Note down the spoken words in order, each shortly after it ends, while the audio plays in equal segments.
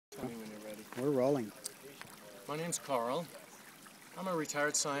We're rolling. My name's Carl. I'm a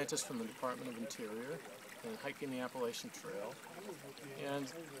retired scientist from the Department of Interior and hiking the Appalachian Trail.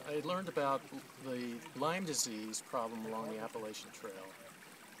 And I learned about the Lyme disease problem along the Appalachian Trail.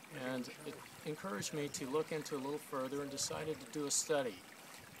 And it encouraged me to look into it a little further and decided to do a study.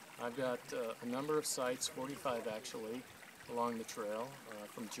 I've got a number of sites, 45 actually, along the trail,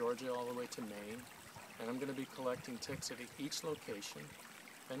 from Georgia all the way to Maine. And I'm going to be collecting ticks at each location.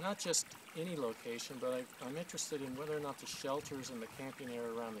 And not just any location, but I'm interested in whether or not the shelters and the camping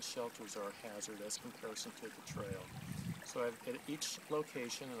area around the shelters are a hazard as comparison to the trail. So at each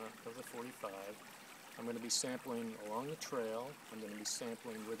location of the 45, I'm going to be sampling along the trail, I'm going to be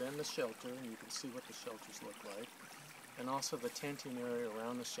sampling within the shelter, and you can see what the shelters look like, and also the tenting area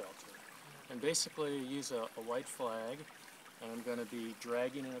around the shelter. And basically use a white flag, and I'm going to be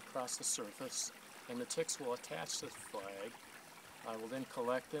dragging it across the surface, and the ticks will attach to the flag. I will then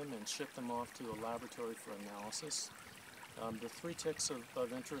collect them and ship them off to a laboratory for analysis. The three ticks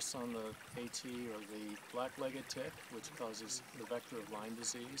of interest on the AT are the black-legged tick, which causes the vector of Lyme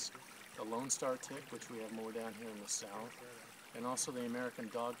disease, the Lone Star tick, which we have more down here in the south, and also the American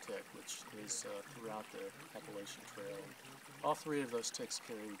dog tick, which is throughout the Appalachian Trail. All three of those ticks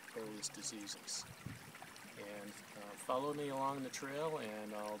carry various diseases. And follow me along the trail,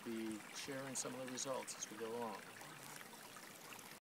 and I'll be sharing some of the results as we go along.